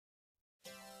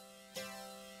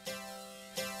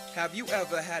Have you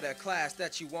ever had a class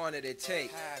that you wanted to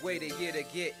take? Wait a year to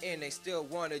get in, they still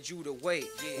wanted you to wait.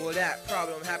 Well, that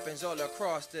problem happens all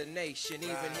across the nation,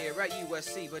 even here at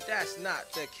USC, but that's not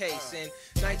the case. In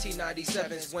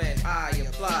 1997's when I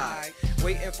applied,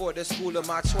 waiting for the school of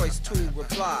my choice to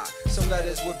reply. Some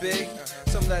letters were big,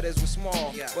 some letters were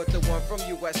small, but the one from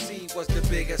USC was the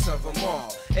biggest of them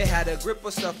all. It had a grip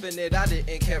of stuff in it I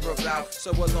didn't care about,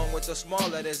 so along with the small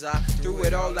letters I threw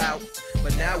it all out.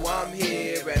 But now I'm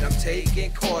here and I'm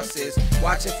taking courses,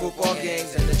 watching football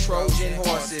games and the Trojan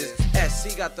horses.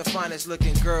 SC got the finest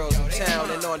looking girls in town,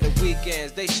 and on the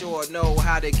weekends they sure know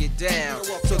how to get down.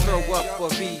 So throw up a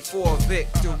V for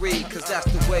victory, cause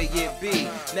that's the way it be.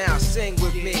 Now sing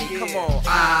with me, come on.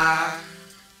 I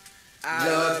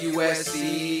love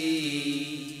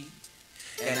USC,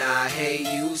 and I hate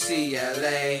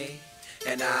UCLA,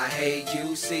 and I hate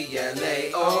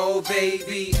UCLA. Oh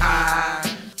baby, I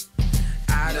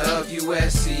love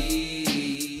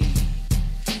USC,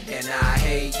 and I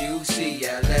hate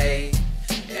UCLA,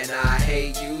 and I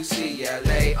hate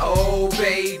UCLA. Oh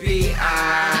baby,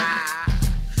 I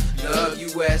love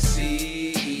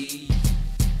USC,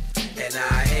 and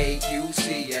I hate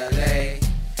UCLA,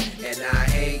 and I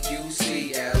hate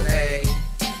UCLA.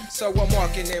 So I'm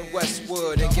walking in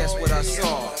Westwood, and guess what I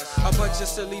saw? A bunch of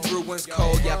silly Bruins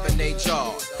cold yapping they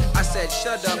jaws. I said,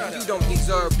 shut up, you don't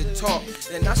deserve to talk.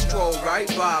 Then I strolled right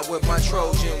by with my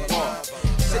Trojan walk,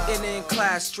 sitting in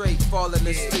class straight, falling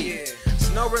asleep,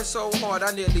 snoring so hard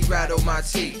I nearly rattled my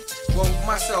teeth. Woke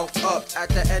myself up at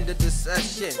the end of the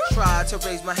session, tried to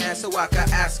raise my hand so I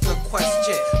could ask a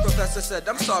question. Professor said,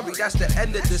 I'm sorry, that's the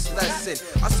end of this lesson.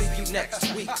 I'll see you next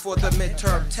week for the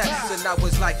midterm test. And I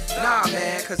was like, nah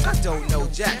man, cause I don't know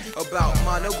jack about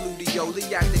monogluteolic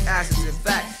acids. In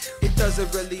fact, it doesn't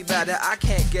really matter, I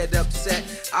can't get upset.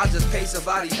 I'll just pay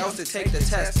somebody else to take the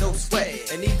test, no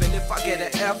sweat. And even if I get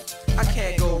an F, I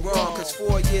can't go wrong, cause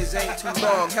 4 years ain't too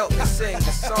long. Help me sing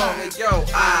the song. And yo,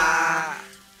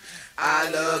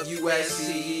 I love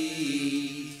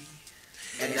USC,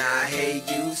 and I hate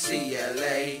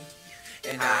UCLA,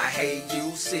 and I hate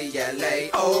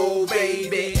UCLA. Oh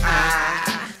baby,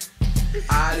 I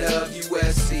love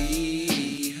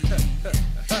USC,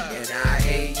 and I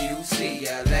hate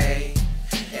UCLA,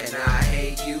 and I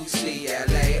hate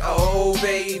UCLA. Oh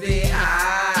baby,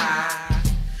 I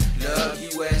love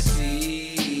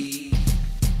USC,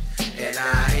 and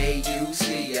I hate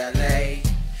UCLA,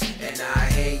 and I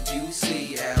hate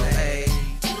UCLA.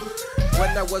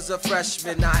 When I was a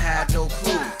freshman, I had no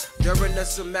clue. During the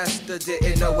semester,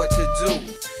 didn't know what to do.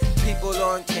 People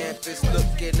on campus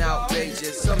looking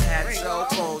outrageous. Some had cell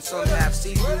phones, some have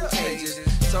see-through pages.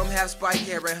 Some have spike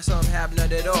hair and some have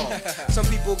none at all. Some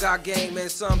people got game and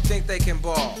some think they can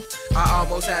ball. I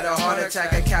almost had a heart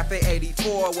attack at Cafe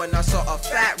 84 when I saw a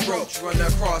fat roach run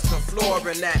across the floor.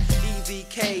 And that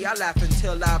EVK, I laugh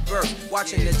until I burst,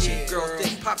 watching the cheap girls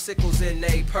stick popsicles in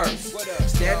their purse.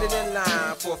 Standing in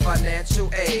line for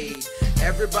financial aid,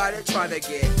 everybody trying to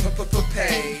get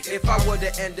paid. If I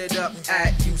would've ended up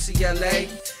at UCLA,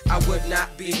 I would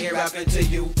not be here rapping to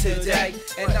you today.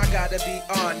 And I gotta be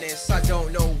honest, I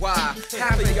don't know why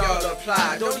half of y'all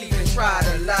apply. Don't even try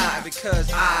to lie, because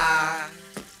I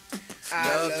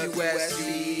love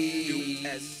USC,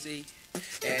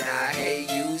 and I hate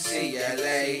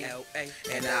UCLA,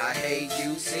 and I hate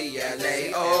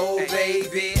UCLA. Oh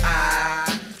baby, I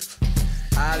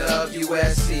love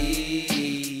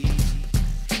USC,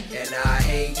 and I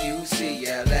hate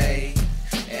UCLA,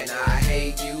 and I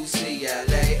hate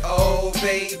UCLA. Oh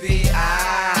baby,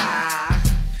 I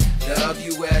love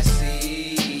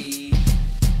USC,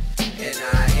 and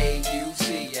I hate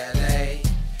UCLA,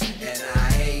 and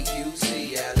I hate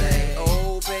UCLA.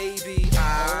 Oh baby,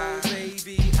 I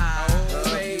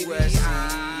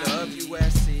love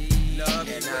USC,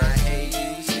 and I hate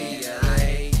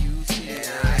UCLA, and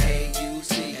I hate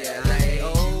UCLA.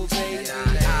 Oh baby, I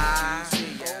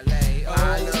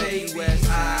love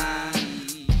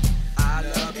USC,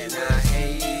 and I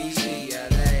hate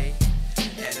UCLA,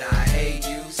 and I hate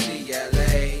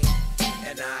UCLA,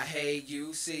 and I hate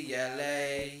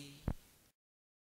UCLA.